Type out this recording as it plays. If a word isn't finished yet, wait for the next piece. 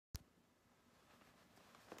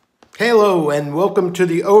Hello and welcome to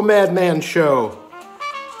the Omad Man Show.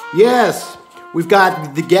 Yes, we've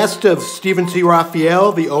got the guest of Stephen C.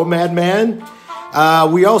 Raphael, the Omad Man.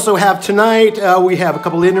 We also have tonight, we have a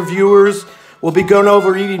couple interviewers. We'll be going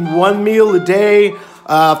over eating one meal a day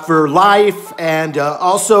for life. And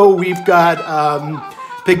also we've got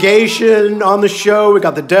Pigation on the show. We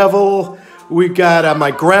got the devil. We got my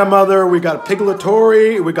grandmother. We got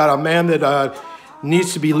Piglatori. We got a man that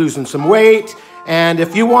needs to be losing some weight. And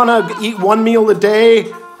if you want to eat one meal a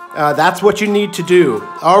day, that's what you need to do.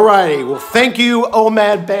 All righty. Well, thank you,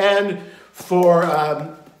 Omad Band,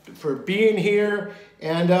 for being here.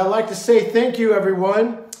 And I'd like to say thank you,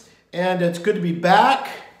 everyone. And it's good to be back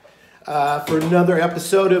for another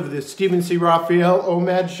episode of the Stephen C. Raphael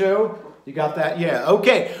Omad Show. You got that? Yeah.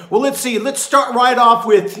 Okay. Well, let's see. Let's start right off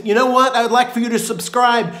with, you know what? I would like for you to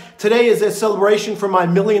subscribe. Today is a celebration for my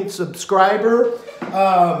millionth subscriber.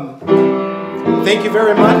 Thank you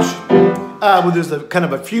very much. Well, there's a kind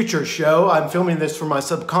of a future show. I'm filming this for my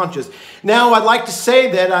subconscious. Now, I'd like to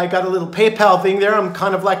say that I got a little PayPal thing there. I'm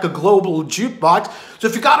kind of like a global jukebox. So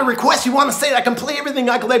if you got a request you want to say, I can play everything.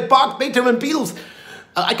 I can play Bach, Beethoven, Beatles.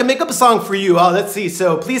 I can make up a song for you. Let's see.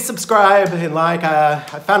 So please subscribe and like. I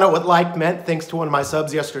found out what like meant thanks to one of my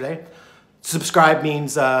subs yesterday. Subscribe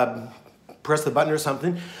means press the button or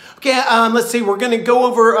something. Okay, let's see. We're going to go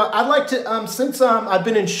over, I'd like to, since I've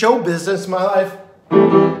been in show business my life,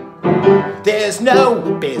 there's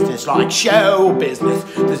no business like show business.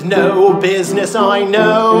 There's no business I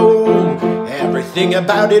know. Everything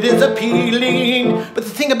about it is appealing. But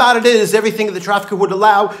the thing about it is everything that the trafficker would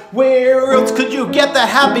allow. Where else could you get that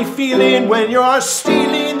happy feeling when you're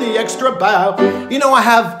stealing the extra bow? You know, I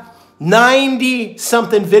have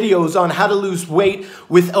 90-something videos on how to lose weight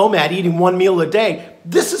with Omad, eating one meal a day.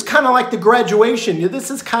 This is kind of like the graduation. This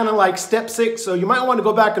is kind of like step 6, so you might want to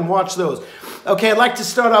go back and watch those. Okay, I'd like to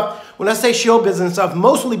start off, when I say show business, I've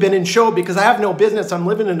mostly been in show because I have no business. I'm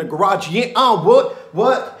living in a garage. Yeah,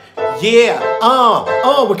 what? Yeah,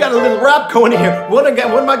 we got a little rap going here. What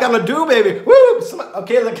am I gonna do, baby? Woo!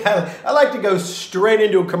 Okay, look, I like to go straight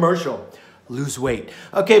into a commercial. Lose weight.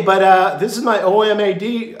 Okay, but this is my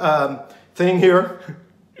OMAD thing here.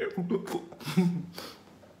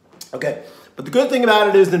 Okay, but the good thing about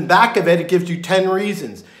it is in back of it, it gives you 10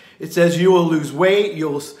 reasons. It says you will lose weight,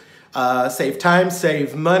 you'll save time,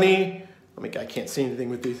 save money. I can't see anything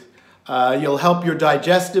with these. You'll help your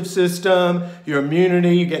digestive system, your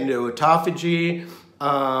immunity, you get into autophagy.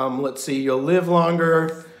 Let's see, you'll live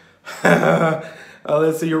longer.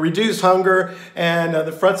 Let's see, you'll reduce hunger. And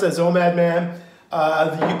the front says Omad Man.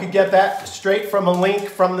 You could get that straight from a link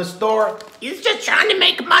from the store. He's just trying to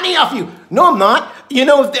make money off you. No, I'm not. You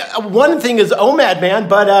know, one thing is Omad Man,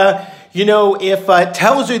 but, you know, if it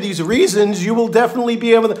tells you these reasons, you will definitely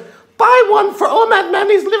be able to buy one for Omad Man.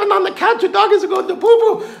 He's living on the couch. Your dog is going to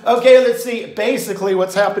poo-poo. Okay, let's see. Basically,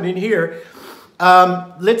 what's happening here.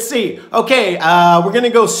 Let's see. Okay, we're going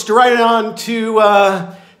to go straight on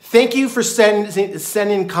to... thank you for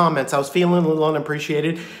sending comments. I was feeling a little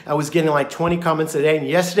unappreciated. I was getting like 20 comments a day, and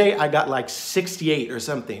yesterday I got like 68 or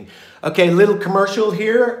something. Okay, little commercial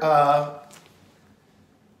here.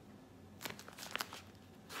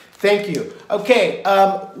 Thank you. Okay,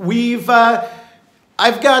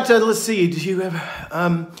 I've got, let's see,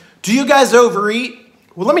 do you guys overeat?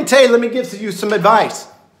 Well, let me tell you, let me give you some advice.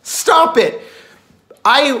 Stop it.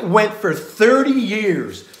 I went for 30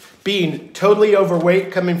 years being totally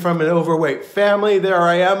overweight, coming from an overweight family. There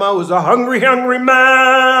I am. I was a hungry, hungry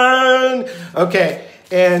man. Okay,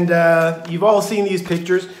 and you've all seen these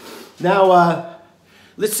pictures. Now,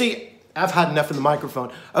 let's see. I've had enough of the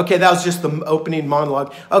microphone. Okay, that was just the opening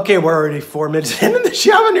monologue. Okay, we're already 4 minutes in and the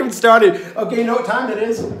show hasn't even started. Okay, you know what time it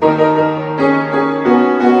is?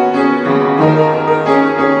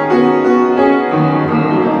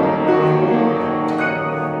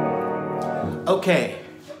 Okay.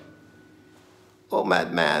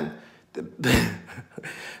 Omad Man,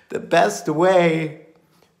 the best way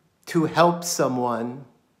to help someone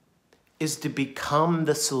is to become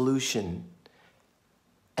the solution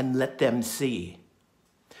and let them see.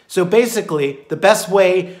 So basically, the best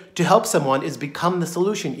way to help someone is become the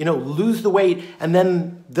solution. You know, lose the weight and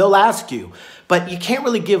then they'll ask you. But you can't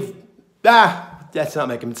really give, that's not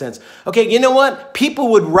making sense. Okay, you know what? People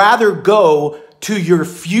would rather go to your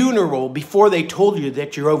funeral before they told you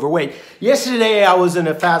that you're overweight. Yesterday, I was in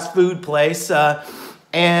a fast food place,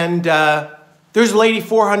 and there's a lady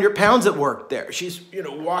 400 pounds that worked there. She's, you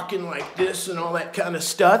know, walking like this and all that kind of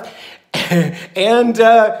stuff. And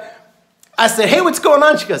I said, hey, what's going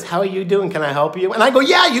on? She goes, how are you doing? Can I help you? And I go,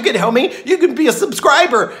 yeah, you can help me. You can be a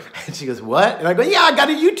subscriber. And she goes, what? And I go, yeah, I got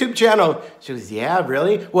a YouTube channel. She goes, yeah,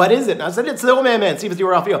 really? What is it? And I said, it's the Omad Man. See if you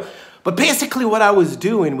Raphael. But basically what I was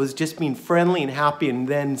doing was just being friendly and happy and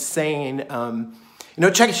then saying,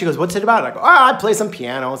 check it. She goes, what's it about? I go, I play some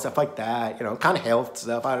piano and stuff like that, kind of health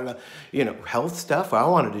stuff. I don't know, health stuff. Well, I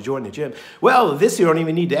wanted to join the gym. Well, this you don't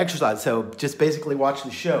even need to exercise. So just basically watch the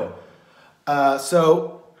show.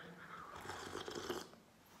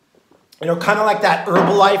 Kind of like that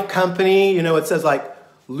Herbalife company, it says like,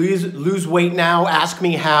 lose weight now, ask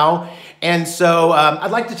me how. And so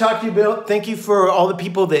I'd like to talk to you about, thank you for all the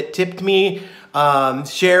people that tipped me.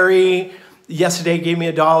 Sherry yesterday gave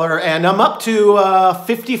me $1, and I'm up to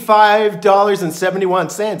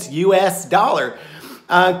 $55.71 US dollar.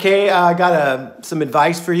 Okay, I got some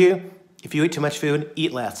advice for you. If you eat too much food,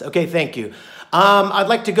 eat less. Okay, thank you. I'd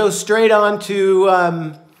like to go straight on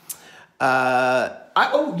to,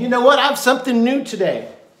 you know what? I have something new today.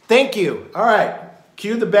 Thank you. All right,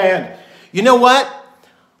 cue the band. You know what?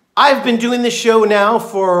 I've been doing this show now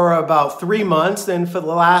for about 3 months, and for the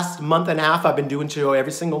last month and a half, I've been doing the show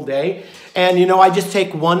every single day. And, I just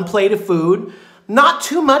take one plate of food, not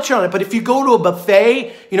too much on it, but if you go to a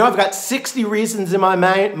buffet, I've got 60 reasons in my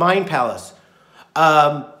mind palace.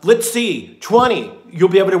 Let's see, 20, you'll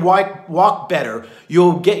be able to walk better.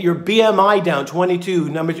 You'll get your BMI down, 22.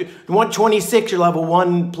 Number 26, you'll have a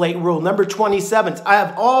one plate rule. Number 27, I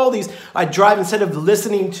have all these. I drive instead of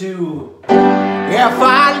listening to, if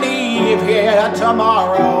I leave here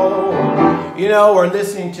tomorrow, or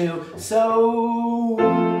listening to, so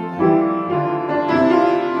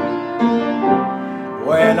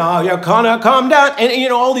when are you gonna come down?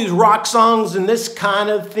 And, all these rock songs and this kind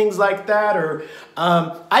of things like that. Or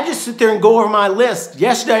I just sit there and go over my list.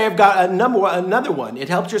 Yesterday, I've got another one. It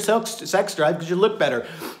helps your sex drive because you look better.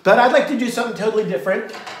 But I'd like to do something totally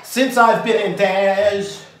different. Since I've been in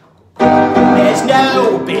there's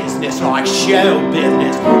no business like show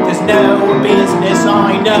business. There's no business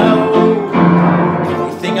I know.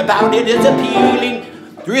 Everything about it is appealing.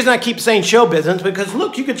 The reason I keep saying show business because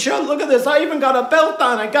look, you could show. Look at this. I even got a belt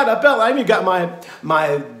on. I got a belt. I even got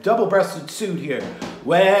my double-breasted suit here.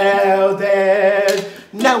 Well, there's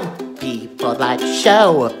no people like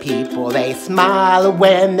show people. They smile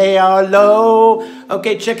when they are low.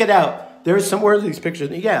 Okay, check it out. There's some, where are these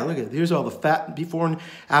pictures? Yeah, look at it. Here's all the fat before and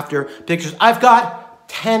after pictures. I've got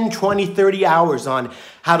 10, 20, 30 hours on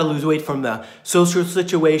how to lose weight, from the social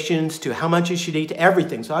situations to how much you should eat to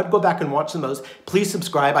everything. So I'd go back and watch some of those. Please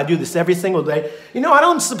subscribe. I do this every single day. I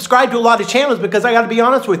don't subscribe to a lot of channels because I got to be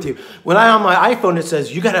honest with you. When I'm on my iPhone, it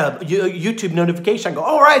says, you got a YouTube notification. I go,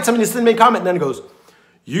 all right, somebody send me a comment. And then it goes,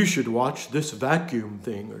 you should watch this vacuum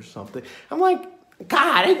thing or something. I'm like,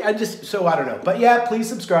 God, I don't know. But yeah, please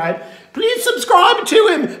subscribe. Please subscribe to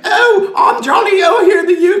him. Oh, I'm Johnny O here in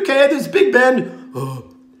the UK. This Big Ben.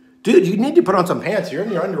 Oh, dude, you need to put on some pants. You're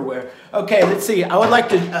in your underwear. Okay, let's see. I would like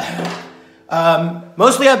to...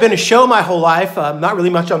 mostly I've been a show my whole life. Not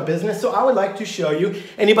really much on business. So I would like to show you.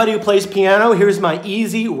 Anybody who plays piano, here's my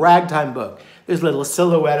easy ragtime book. There's a little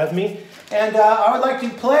silhouette of me. And I would like to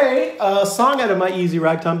play a song out of my easy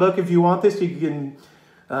ragtime book. If you want this, you can...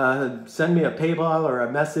 send me a PayPal or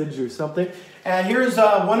a message or something. And here's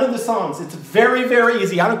one of the songs. It's very, very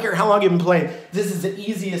easy. I don't care how long you've been playing. This is the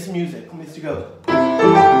easiest music. Let me see go.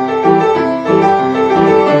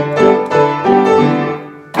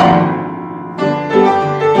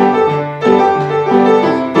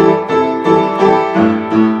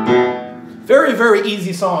 Very, very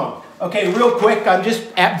easy song. Okay, real quick.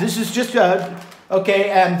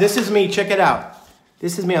 Okay, and this is me. Check it out.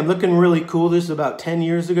 This is me. I'm looking really cool. This is about 10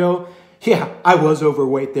 years ago. Yeah, I was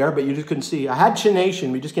overweight there, but you just couldn't see. I had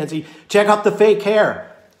chination. We just can't see. Check out the fake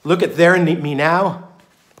hair. Look at there me now.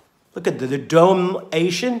 Look at the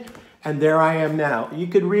dome-ation. And there I am now. You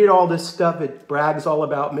could read all this stuff. It brags all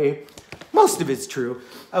about me. Most of it's true.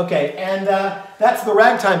 Okay, and that's the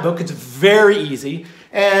ragtime book. It's very easy.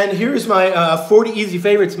 And here's my 40 easy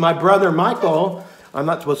favorites. My brother, Michael... I'm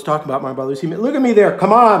not supposed to talk about my brothers. Look at me there.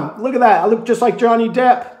 Come on. Look at that. I look just like Johnny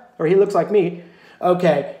Depp. Or he looks like me.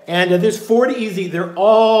 Okay. And there's 40 easy. They're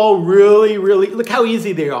all really, really... Look how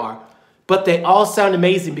easy they are. But they all sound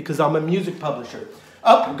amazing because I'm a music publisher.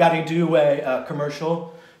 Oh, I've got to do a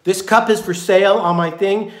commercial. This cup is for sale on my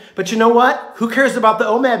thing. But you know what? Who cares about the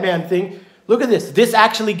Omad Man thing? Look at this. This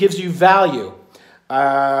actually gives you value.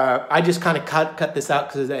 I just kind of cut this out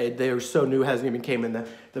because they were so new. It hasn't even came in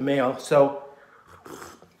the mail. So...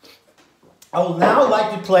 I will now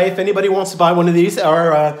like to play, if anybody wants to buy one of these,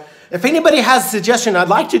 or if anybody has a suggestion, I'd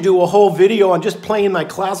like to do a whole video on just playing my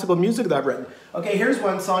classical music that I've written. Okay, here's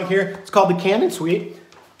one song here. It's called the Canon Suite.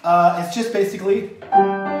 It's just basically...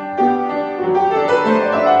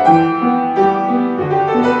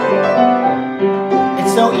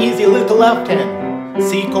 It's so easy. Look at the left hand.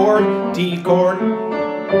 C chord, D chord.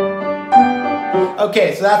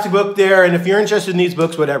 Okay, so that's a book there, and if you're interested in these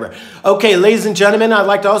books, whatever. Okay, ladies and gentlemen, I'd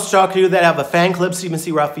like to also talk to you that have a fan club, Stephen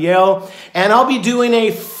C. Raphael, and I'll be doing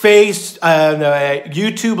a YouTube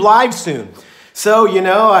live soon. So, you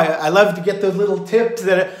know, I love to get those little tips,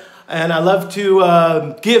 and I love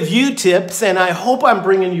to give you tips, and I hope I'm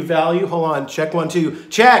bringing you value. Hold on, check 1, 2,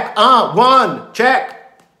 check, 1,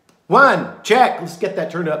 check, 1, check. Let's get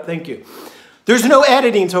that turned up, thank you. There's no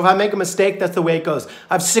editing, so if I make a mistake, that's the way it goes.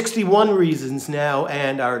 I have 61 reasons now,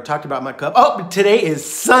 and I talked about my cup. Oh, today is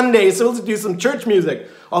Sunday, so let's do some church music.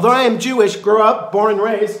 Although I am Jewish, grew up, born and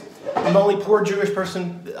raised, I'm the only poor Jewish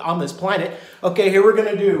person on this planet. Okay, here we're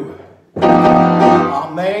going to do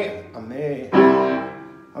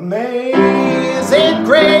Amazing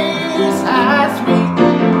Grace, how sweet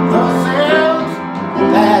the sound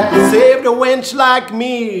that saved a wench like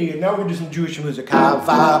me. Now we're going to do some Jewish music.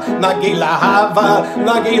 Hava, Nagila, Hava,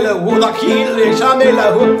 Nagila, Wulakili,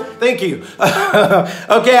 Shamila. Thank you.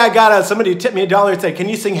 Okay, I got somebody tipped me $1 and said, can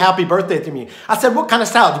you sing Happy Birthday to me? I said, what kind of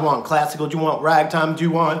style do you want? Classical? Do you want ragtime? Do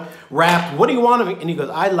you want rap? What do you want of me? And he goes,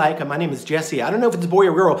 I like him. My name is Jesse. I don't know if it's a boy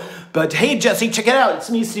or girl, but hey, Jesse, check it out. It's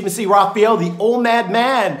me, Stephen C. Raphael, the Omad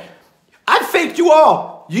man. I faked you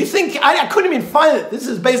all. You think I couldn't even find it? This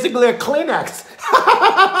is basically a Kleenex.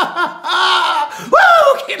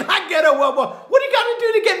 Whoa, can I get a what do you got to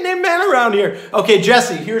do to get named man around here? Okay,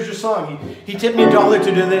 Jesse, here's your song. He tipped me $1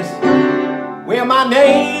 to do this. Well, my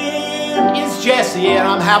name is Jesse and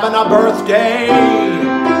I'm having a birthday.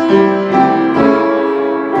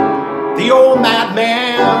 The old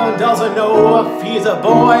madman doesn't know if he's a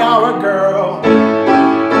boy or a girl.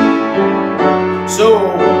 So,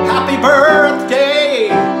 happy birthday,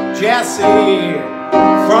 Jesse,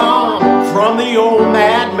 from the old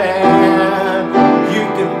madman. You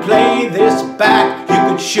can play this back, you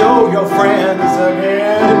can show your friends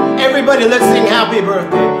again. Everybody, let's sing happy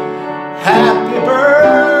birthday. Happy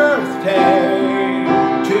birthday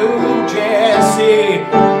to Jesse.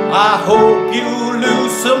 I hope you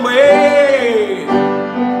lose some weight.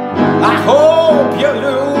 I hope you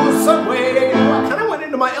lose some weight. I kind of went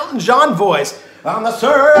into my Elton John voice. On the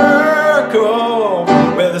circle,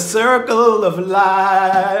 with the circle of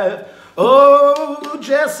life. Oh,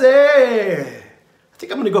 Jesse. I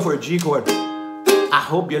think I'm going to go for a G chord. I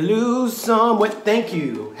hope you lose some weight. Thank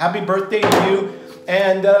you. Happy birthday to you.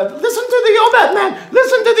 And listen to the old man.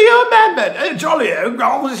 Listen to the old man. Hey, Charlie,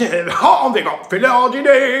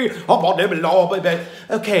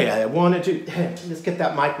 okay, I wanted to. Let's get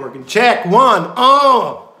that mic working. Check 1.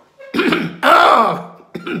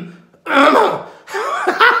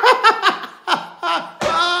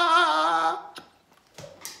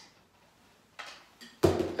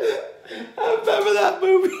 I remember that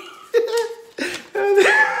movie.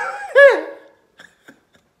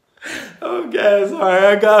 Okay, sorry,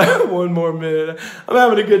 I got 1 more minute. I'm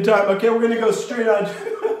having a good time. Okay, we're gonna go straight on.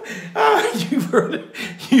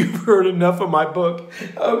 You've heard enough of my book.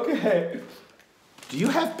 Okay. Do you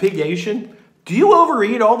have pigation? Do you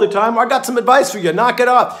overeat all the time? I got some advice for you. Knock it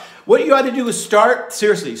off. What you got to do is start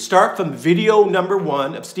from video number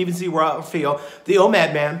 1 of Stephen C. Raphael, the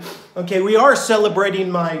Omad man. Okay, we are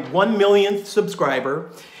celebrating my 1 millionth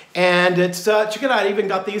subscriber. And it's, check it out, I even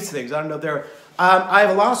got these things. I don't know, they're,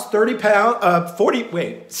 I've lost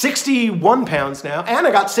 61 pounds now. And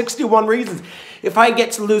I got 61 reasons. If I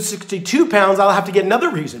get to lose 62 pounds, I'll have to get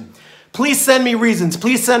another reason. Please send me reasons.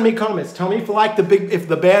 Please send me comments. Tell me if you like the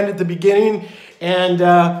band at the beginning. And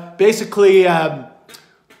basically, I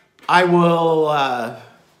will,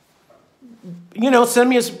 you know, send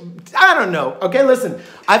me I don't know. Okay, listen.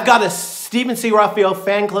 I've got a Stephen C. Raphael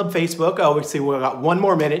fan club Facebook. Oh, we see we got 1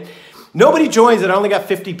 more minute. Nobody joins it. I only got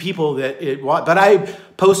 50 people that want, but I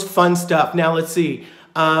post fun stuff. Now, let's see.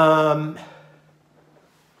 You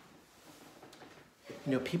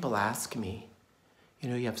know, people ask me, you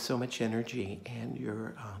know, you have so much energy and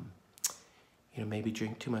you're, you know, maybe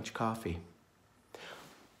drink too much coffee.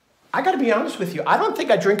 I got to be honest with you. I don't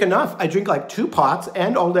think I drink enough. I drink like 2 pots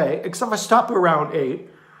and all day, except I stop around 8.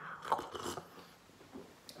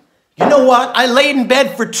 You know what? I laid in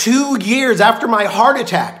bed for 2 years after my heart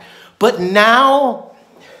attack. But now,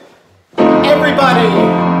 everybody,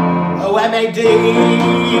 OMAD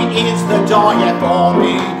is the diet for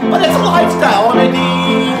me. But it's a lifestyle, OMAD.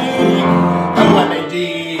 OMAD,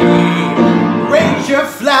 raise your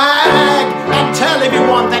flag and tell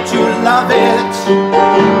everyone that you love it.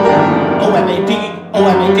 OMAD,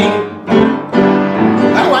 OMAD.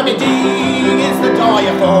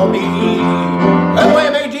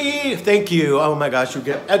 Thank you. Oh my gosh, you're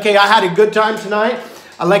good. Okay, I had a good time tonight.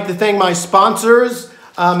 I'd like to thank my sponsors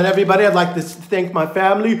and everybody. I'd like to thank my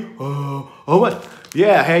family. What?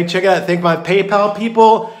 Yeah, hey, check it out. Thank my PayPal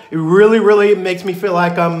people. It really makes me feel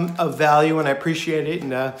like I'm of value, and I appreciate it.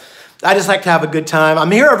 And I just like to have a good time.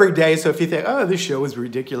 I'm here every day, so if you think, oh, this show is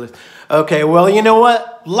ridiculous. Okay, well, you know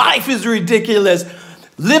what? Life is ridiculous.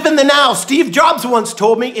 Live in the now. Steve Jobs once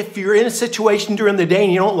told me, if you're in a situation during the day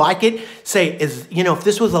and you don't like it, say, if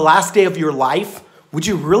this was the last day of your life, would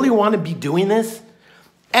you really want to be doing this?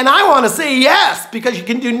 And I want to say yes, because you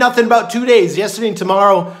can do nothing about 2 days, yesterday and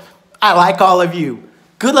tomorrow. I like all of you.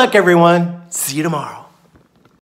 Good luck, everyone. See you tomorrow.